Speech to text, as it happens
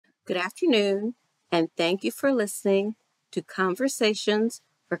Good afternoon, and thank you for listening to Conversations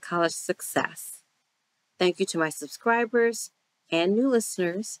for College Success. Thank you to my subscribers and new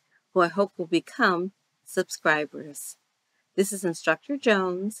listeners who I hope will become subscribers. This is Instructor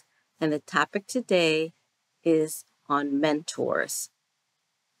Jones, and the topic today is on mentors.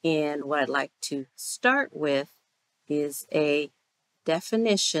 And what I'd like to start with is a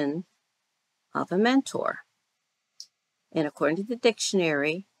definition of a mentor. And according to the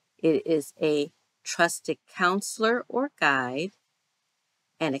dictionary, it is a trusted counselor or guide,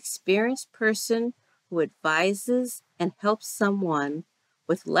 an experienced person who advises and helps someone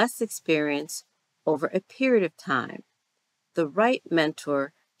with less experience over a period of time. The right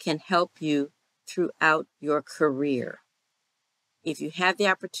mentor can help you throughout your career. If you have the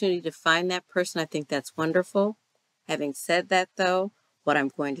opportunity to find that person, I think that's wonderful. Having said that, though, what I'm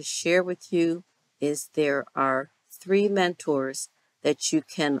going to share with you is there are 3 mentors that you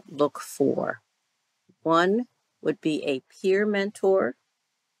can look for. 1 would be a peer mentor.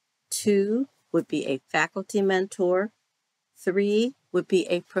 2 would be a faculty mentor. 3 would be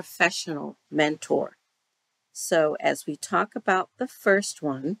a professional mentor. So as we talk about the first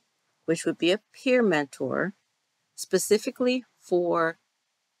one, which would be a peer mentor, specifically for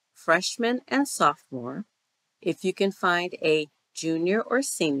freshmen and sophomore, if you can find a junior or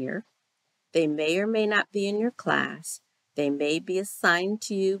senior, they may or may not be in your class. They may be assigned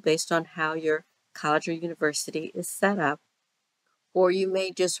to you based on how your college or university is set up, or you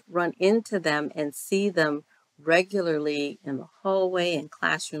may just run into them and see them regularly in the hallway, in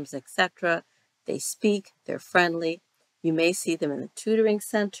classrooms, etc. They speak, they're friendly. You may see them in the tutoring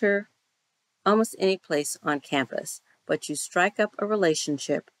center, almost any place on campus, but you strike up a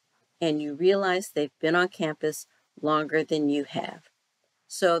relationship and you realize they've been on campus longer than you have.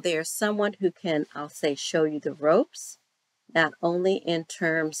 So there's someone who can, I'll say, show you the ropes, not only in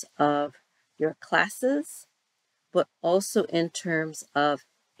terms of your classes, but also in terms of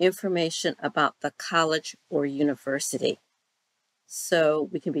information about the college or university. So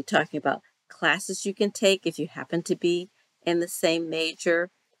we can be talking about classes you can take if you happen to be in the same major,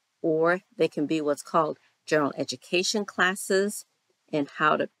 or they can be what's called general education classes and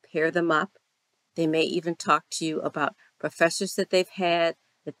how to pair them up. They may even talk to you about professors that they've had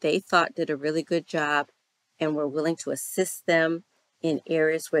that they thought did a really good job and were willing to assist them in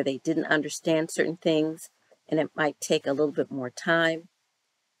areas where they didn't understand certain things and it might take a little bit more time.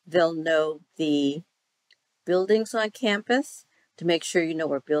 They'll know the buildings on campus to make sure you know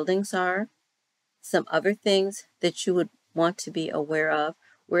where buildings are. Some other things that you would want to be aware of,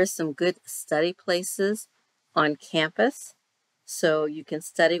 where are some good study places on campus so you can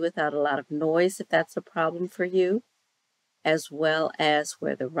study without a lot of noise if that's a problem for you, as well as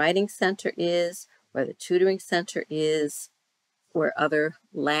where the writing center is, where the tutoring center is, where other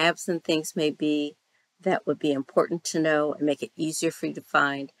labs and things may be. That would be important to know and make it easier for you to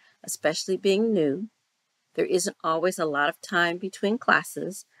find, especially being new. There isn't always a lot of time between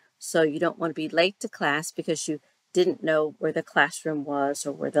classes, so you don't want to be late to class because you didn't know where the classroom was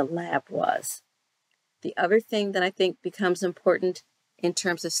or where the lab was. The other thing that I think becomes important in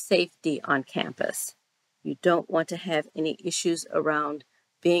terms of safety on campus. You don't want to have any issues around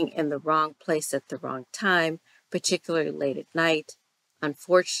being in the wrong place at the wrong time, particularly late at night.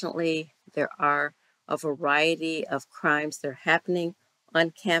 Unfortunately, there are a variety of crimes that are happening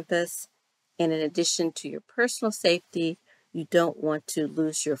on campus. And in addition to your personal safety, you don't want to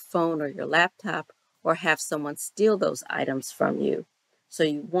lose your phone or your laptop or have someone steal those items from you. So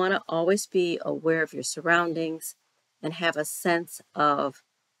you want to always be aware of your surroundings and have a sense of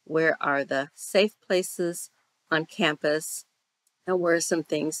where are the safe places on campus and where are some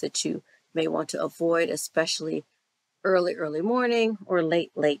things that you may want to avoid, especially early morning or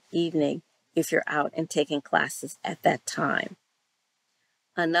late evening if you're out and taking classes at that time.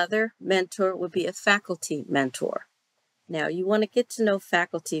 Another mentor would be a faculty mentor. Now, you want to get to know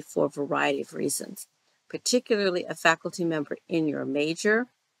faculty for a variety of reasons, particularly a faculty member in your major,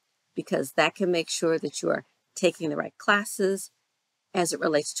 because that can make sure that you are taking the right classes as it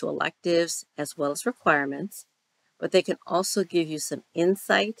relates to electives as well as requirements. But they can also give you some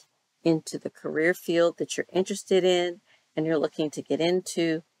insight into the career field that you're interested in and you're looking to get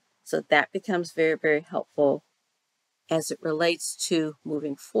into. So that becomes very, very helpful as it relates to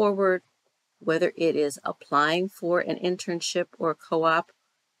moving forward, whether it is applying for an internship or a co-op.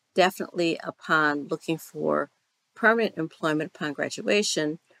 Definitely upon looking for permanent employment upon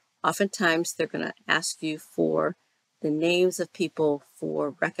graduation, oftentimes they're going to ask you for the names of people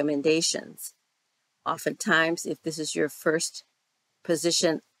for recommendations. Oftentimes, if this is your first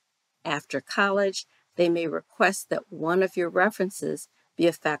position after college, they may request that one of your references be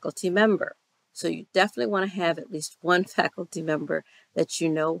a faculty member. So you definitely want to have at least one faculty member that you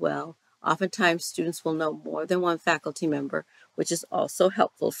know well. Oftentimes, students will know more than one faculty member, which is also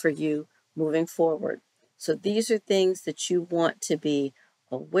helpful for you moving forward. So these are things that you want to be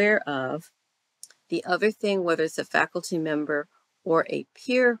aware of. The other thing, whether it's a faculty member or a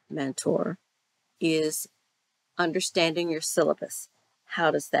peer mentor, is understanding your syllabus.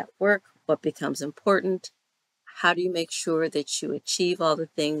 How does that work? What becomes important? How do you make sure that you achieve all the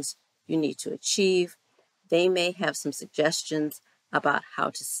things you need to achieve? They may have some suggestions about how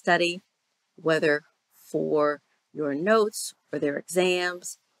to study, whether for your notes or their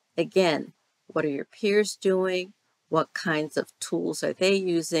exams. Again, what are your peers doing? What kinds of tools are they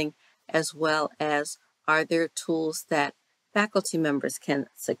using? As well as, are there tools that faculty members can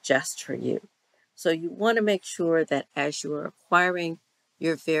suggest for you? So you want to make sure that as you are acquiring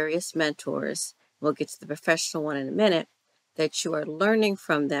your various mentors, we'll get to the professional one in a minute, that you are learning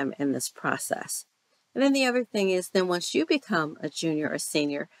from them in this process. And then the other thing is, then once you become a junior or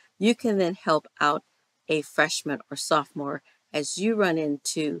senior, you can then help out a freshman or sophomore as you run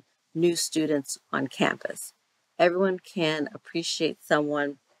into new students on campus. Everyone can appreciate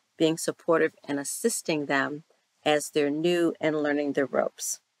someone being supportive and assisting them as they're new and learning the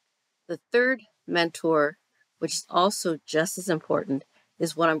ropes. The third mentor, which is also just as important,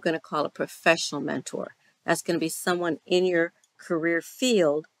 is what I'm going to call a professional mentor. That's going to be someone in your career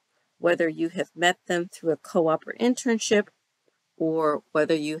field, whether you have met them through a co-op or internship, or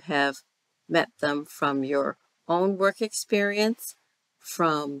whether you have met them from your own work experience,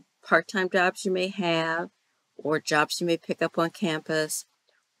 from part-time jobs you may have, or jobs you may pick up on campus,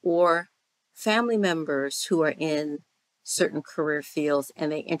 or family members who are in certain career fields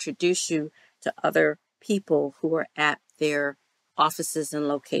and they introduce you to other people who are at their offices and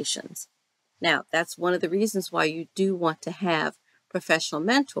locations. Now, that's one of the reasons why you do want to have professional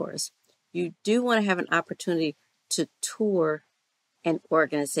mentors. You do want to have an opportunity to tour an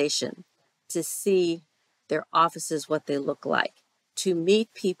organization, to see their offices, what they look like, to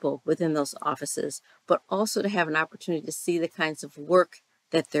meet people within those offices, but also to have an opportunity to see the kinds of work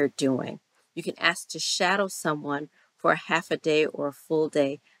that they're doing. You can ask to shadow someone for a half a day or a full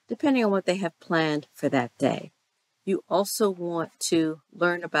day, depending on what they have planned for that day. You also want to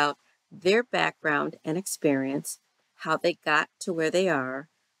learn about their background and experience, how they got to where they are,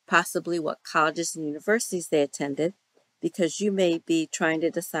 possibly what colleges and universities they attended, because you may be trying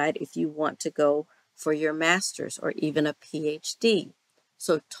to decide if you want to go for your master's or even a PhD.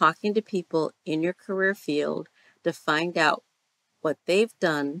 So talking to people in your career field to find out what they've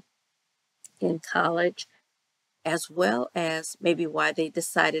done in college, as well as maybe why they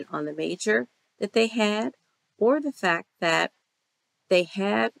decided on the major that they had, or the fact that they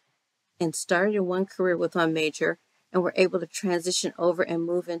had and started in one career with one major and were able to transition over and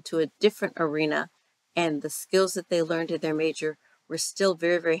move into a different arena, and the skills that they learned in their major were still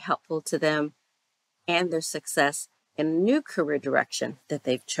very, very helpful to them and their success in a new career direction that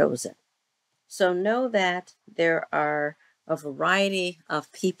they've chosen. So know that there are a variety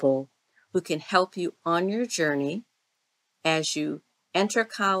of people who can help you on your journey as you enter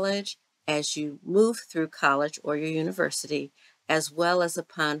college, as you move through college or your university, as well as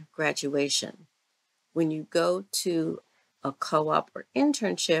upon graduation. When you go to a co-op or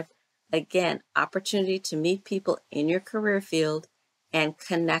internship, again, opportunity to meet people in your career field and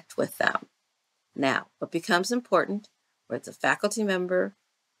connect with them. Now, what becomes important, whether it's a faculty member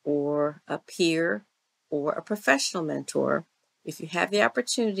or a peer or a professional mentor, if you have the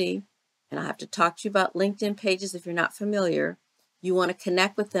opportunity, and I'll have to talk to you about LinkedIn pages if you're not familiar, you want to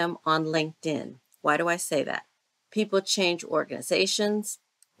connect with them on LinkedIn. Why do I say that? People change organizations,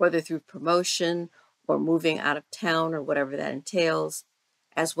 whether through promotion or moving out of town or whatever that entails,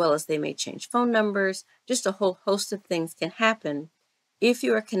 as well as they may change phone numbers. Just a whole host of things can happen. If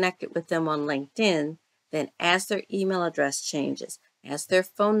you are connected with them on LinkedIn, then as their email address changes, as their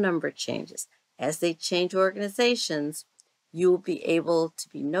phone number changes, as they change organizations, you will be able to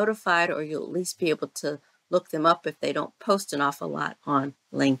be notified, or you'll at least be able to look them up if they don't post an awful lot on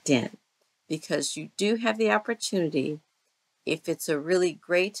LinkedIn. Because you do have the opportunity, if it's a really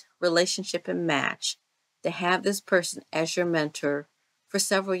great relationship and match, to have this person as your mentor for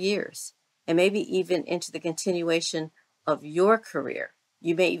several years, and maybe even into the continuation of your career.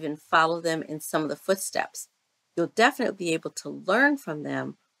 You may even follow them in some of the footsteps. You'll definitely be able to learn from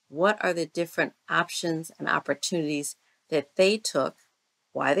them what are the different options and opportunities that they took,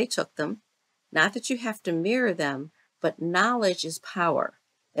 why they took them. Not that you have to mirror them, but knowledge is power.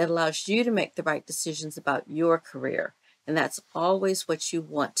 It allows you to make the right decisions about your career, and that's always what you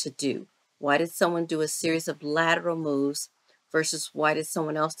want to do. Why did someone do a series of lateral moves versus why did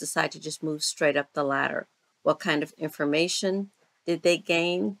someone else decide to just move straight up the ladder? What kind of information did they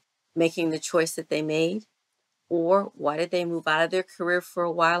gain making the choice that they made? Or why did they move out of their career for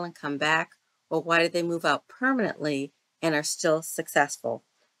a while and come back? Or why did they move out permanently and are still successful?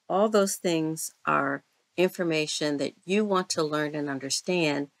 All those things are information that you want to learn and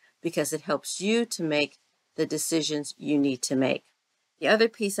understand because it helps you to make the decisions you need to make. The other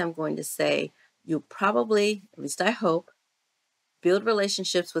piece I'm going to say, you'll probably, at least I hope, build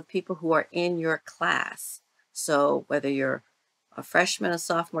relationships with people who are in your class. So whether you're a freshman, a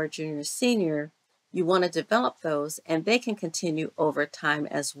sophomore, junior, senior, you want to develop those and they can continue over time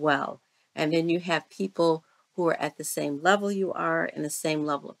as well. And then you have people who are at the same level you are, in the same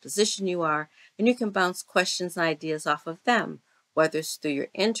level of position you are, and you can bounce questions and ideas off of them, whether it's through your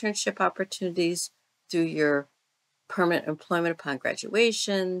internship opportunities, through your permanent employment upon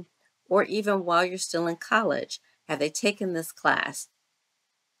graduation, or even while you're still in college. Have they taken this class?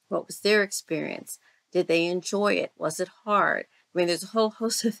 What was their experience? Did they enjoy it? Was it hard? I mean, there's a whole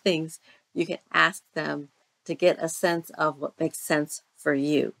host of things you can ask them to get a sense of what makes sense for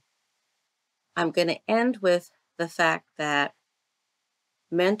you. I'm going to end with the fact that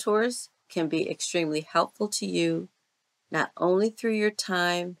mentors can be extremely helpful to you, not only through your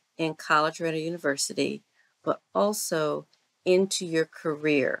time in college or at a university, but also into your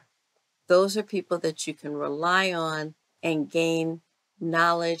career. Those are people that you can rely on and gain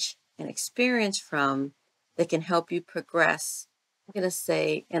knowledge and experience from that can help you progress, I'm going to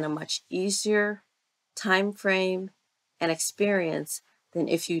say, in a much easier time frame and experience than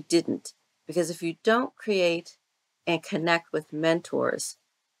if you didn't. Because if you don't create and connect with mentors,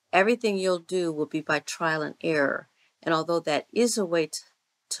 everything you'll do will be by trial and error. And although that is a way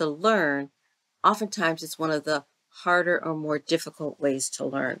to learn, oftentimes it's one of the harder or more difficult ways to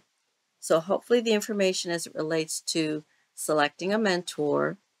learn. So hopefully the information as it relates to selecting a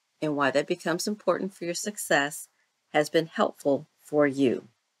mentor and why that becomes important for your success has been helpful for you.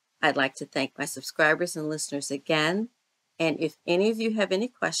 I'd like to thank my subscribers and listeners again. And if any of you have any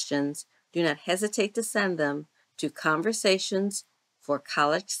questions, do not hesitate to send them to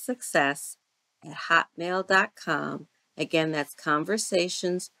conversationsforcollegesuccess@hotmail.com. Again, that's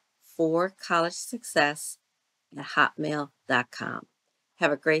conversationsforcollegesuccess@hotmail.com.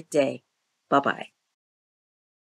 Have a great day. Bye-bye.